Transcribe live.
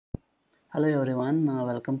Hello everyone,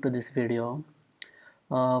 welcome to this video.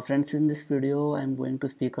 Friends, in this video I'm going to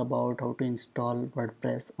speak about how to install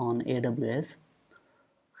WordPress on AWS.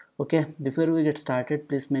 Okay, before we get started,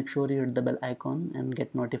 please make sure you hit the bell icon and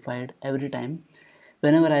get notified every time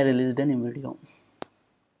whenever I release a new video.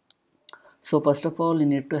 So first of all, you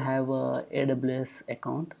need to have a AWS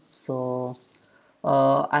account. So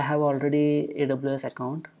I have already AWS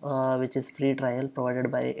account, which is free trial provided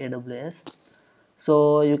by AWS.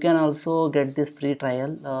 So you can also get this free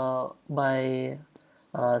trial by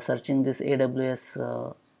searching this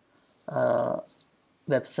AWS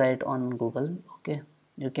website on Google. Okay,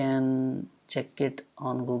 you can check it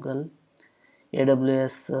on Google.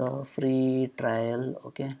 AWS free trial.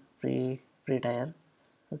 Okay, free trial.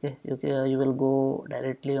 Okay, you will go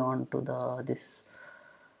directly on to the this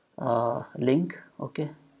link. Okay,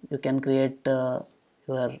 you can create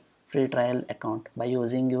your free trial account by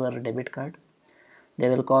using your debit card. They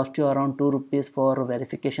will cost you around 2 rupees for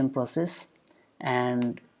verification process,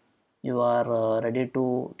 and you are ready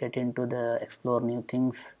to get into the explore new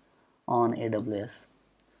things on AWS.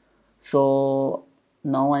 So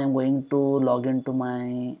now I am going to log into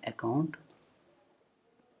my account.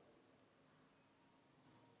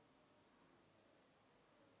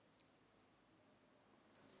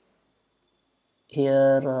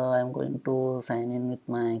 Here I am going to sign in with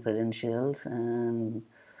my credentials, and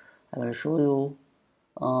I will show you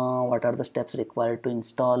what are the steps required to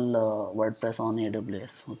install WordPress on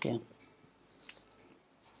AWS. Okay,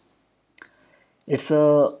 it's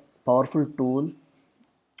a powerful tool.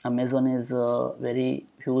 Amazon is a very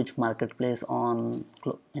huge marketplace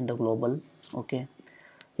in the global. Okay,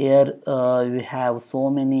 here we have so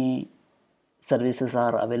many services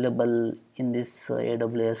are available in this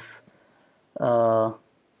AWS uh,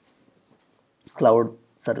 cloud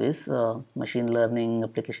service, machine learning,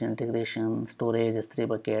 application integration, storage, S3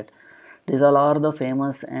 bucket. These all are the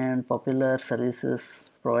famous and popular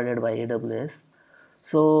services provided by AWS.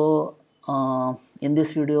 So in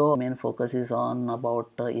this video, main focus is on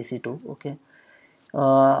about EC2. Okay,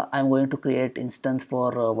 I'm going to create instance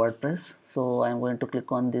for WordPress. So I'm going to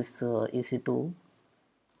click on this EC2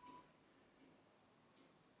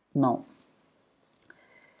 now.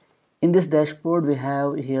 In this dashboard, we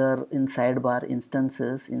have here in sidebar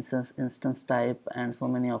instances, instance type, and so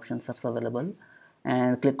many options are available.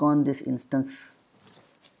 And click on this instance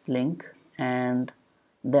link, and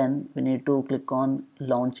then we need to click on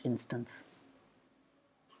launch instance.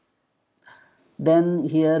 Then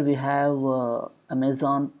here we have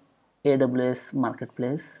Amazon AWS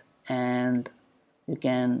marketplace, and you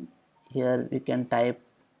can here we can type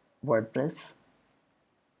WordPress.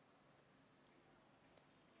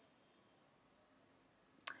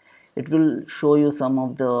 It will show you some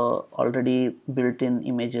of the already built-in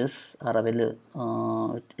images are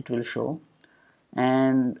available. It will show,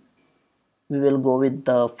 and we will go with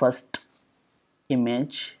the first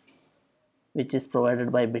image, which is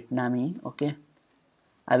provided by Bitnami. Okay,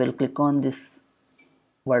 I will click on this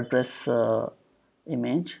WordPress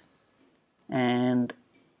image, and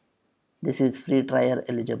this is free trial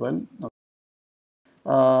eligible.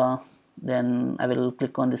 uh, then I will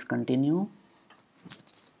click on this continue.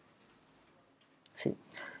 See,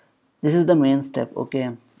 this is the main step.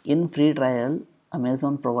 Okay, in free trial,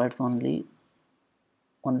 Amazon provides only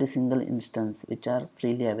single instance which are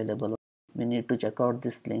freely available. We need to check out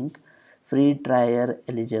this link, free trial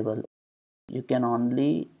eligible. You can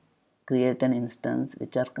only create an instance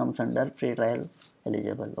which are comes under free trial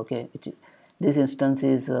eligible. Okay, this instance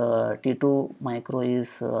is T2 micro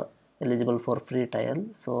is eligible for free trial.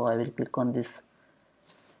 So I will click on this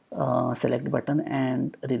select button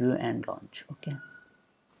and review and launch. Okay,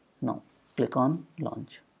 now click on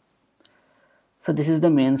launch. So this is the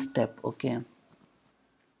main step. Okay,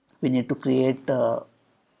 we need to create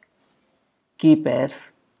key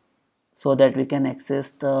pairs so that we can access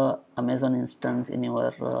the Amazon instance in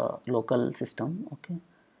your local system. Okay,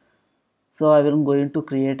 so I will going to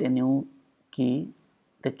create a new key.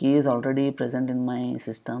 The key is already present in my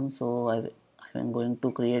system, so I am going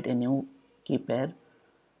to create a new key pair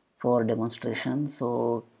for demonstration.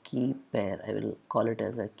 So key pair, I will call it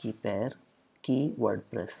as a key pair, key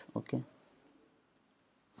WordPress. Okay,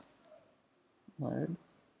 WordPress.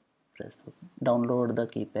 Okay. Download the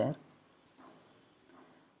key pair.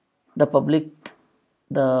 The public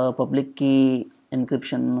key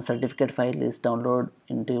encryption certificate file is downloaded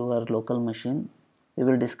into your local machine. We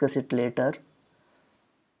will discuss it later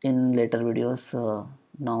in later videos.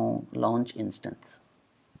 Now launch instance.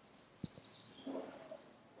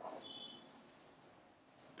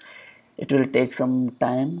 It will take some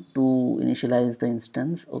time to initialize the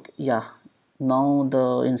instance. Okay, yeah, now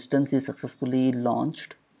the instance is successfully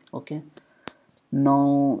launched. Okay,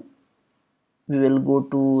 now we will go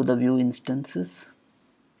to the view instances.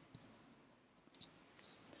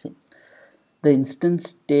 See, the instance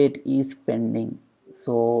state is pending,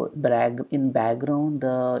 so in background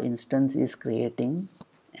the instance is creating,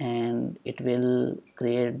 and it will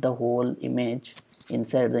create the whole image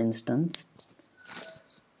inside the instance.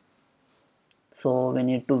 So we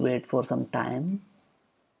need to wait for some time.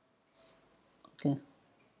 Okay,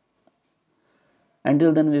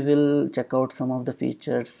 until then we will check out some of the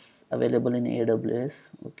features available in AWS.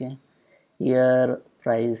 Okay, here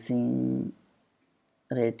pricing,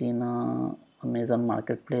 Retina, Amazon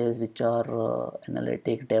Marketplace, which are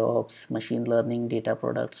analytic, DevOps, machine learning, data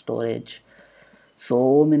product, storage.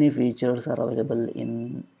 So many features are available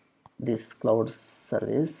in this cloud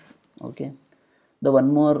service. Okay, the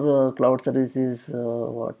one more cloud service is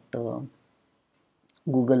what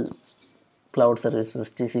Google Cloud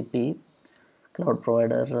Services, GCP cloud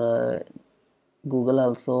provider. Google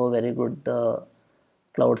also very good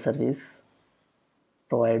cloud service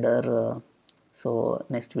provider. So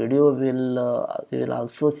next video we will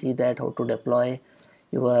also see that how to deploy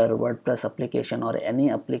your WordPress application or any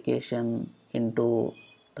application into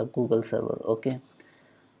the Google server. Okay,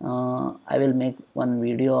 I will make one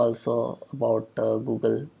video also about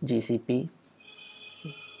Google GCP.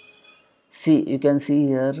 See, you can see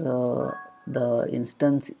here the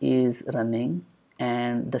instance is running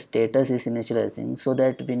and the status is initializing, so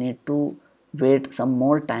that we need to wait some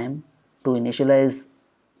more time to initialize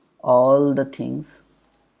all the things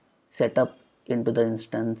set up into the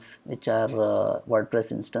instance, which are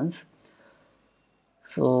WordPress instance.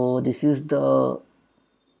 So this is the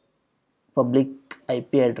public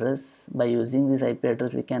IP address. By using this IP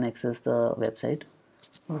address we can access the website.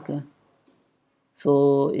 Okay,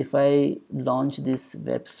 so if I launch this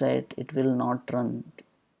website, it will not run.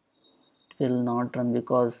 It will not run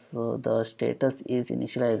because the status is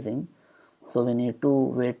initializing, so we need to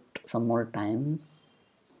wait some more time.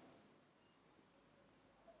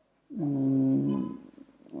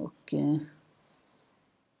 Okay,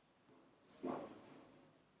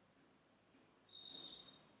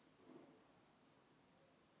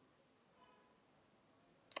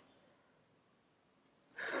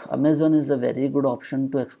 Amazon is a very good option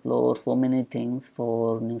to explore so many things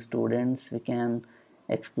for new students. We can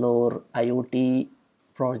explore IoT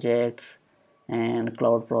projects and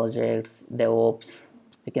cloud projects, DevOps.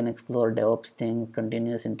 We can explore DevOps things,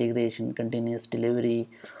 continuous integration, continuous delivery.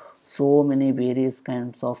 So many various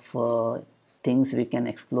kinds of things we can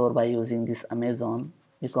explore by using this Amazon,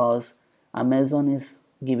 because Amazon is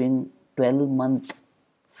giving 12-month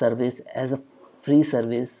service as a free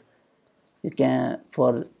service. You can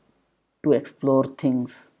for to explore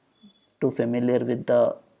things, to familiar with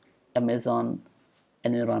the Amazon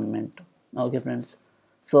environment. Okay friends,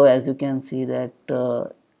 so as you can see that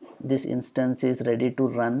this instance is ready to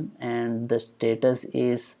run and the status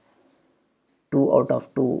is 2 out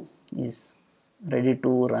of 2 is ready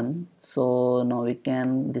to run. So now we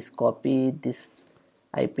can this copy this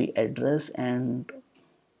IP address and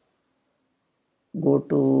go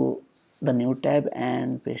to the new tab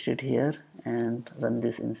and paste it here and run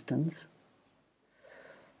this instance.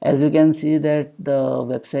 As you can see that the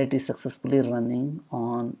website is successfully running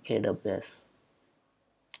on AWS.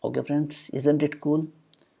 Okay friends, isn't it cool?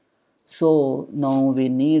 So now we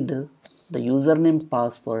need the username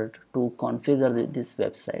password to configure this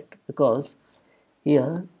website, because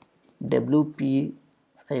here wp-admin,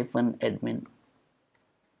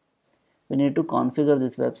 we need to configure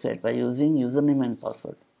this website by using username and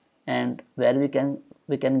password, and where we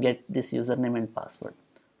can get this username and password.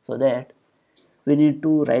 So that we need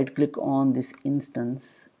to right click on this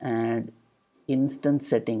instance and instance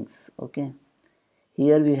settings. Okay,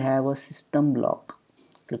 here we have a system log.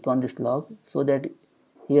 Click on this log, so that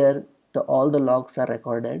here all the logs are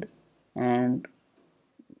recorded, and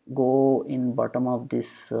go in bottom of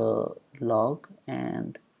this log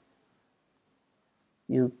and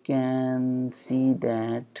you can see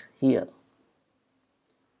that here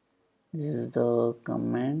this is the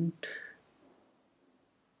comment.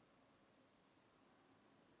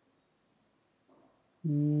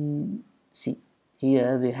 See,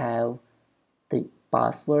 here we have the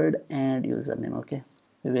password and username. Okay,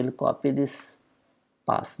 we will copy this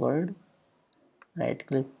password, right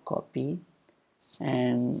click, copy,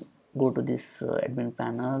 and go to this admin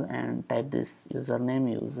panel and type this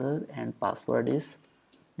username, user, and password is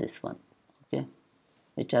this one. Okay,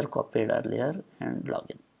 which are copied earlier, and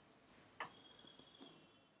login.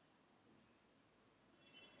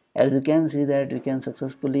 As you can see that we can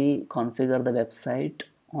successfully configure the website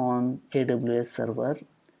on AWS server,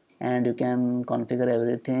 and you can configure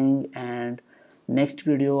everything. And next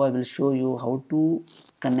video I will show you how to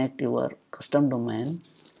connect your custom domain,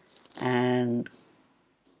 and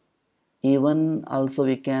even also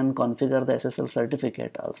we can configure the SSL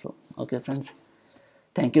certificate also. Okay friends,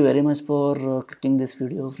 thank you very much for clicking this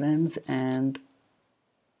video friends, and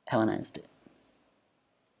have a nice day.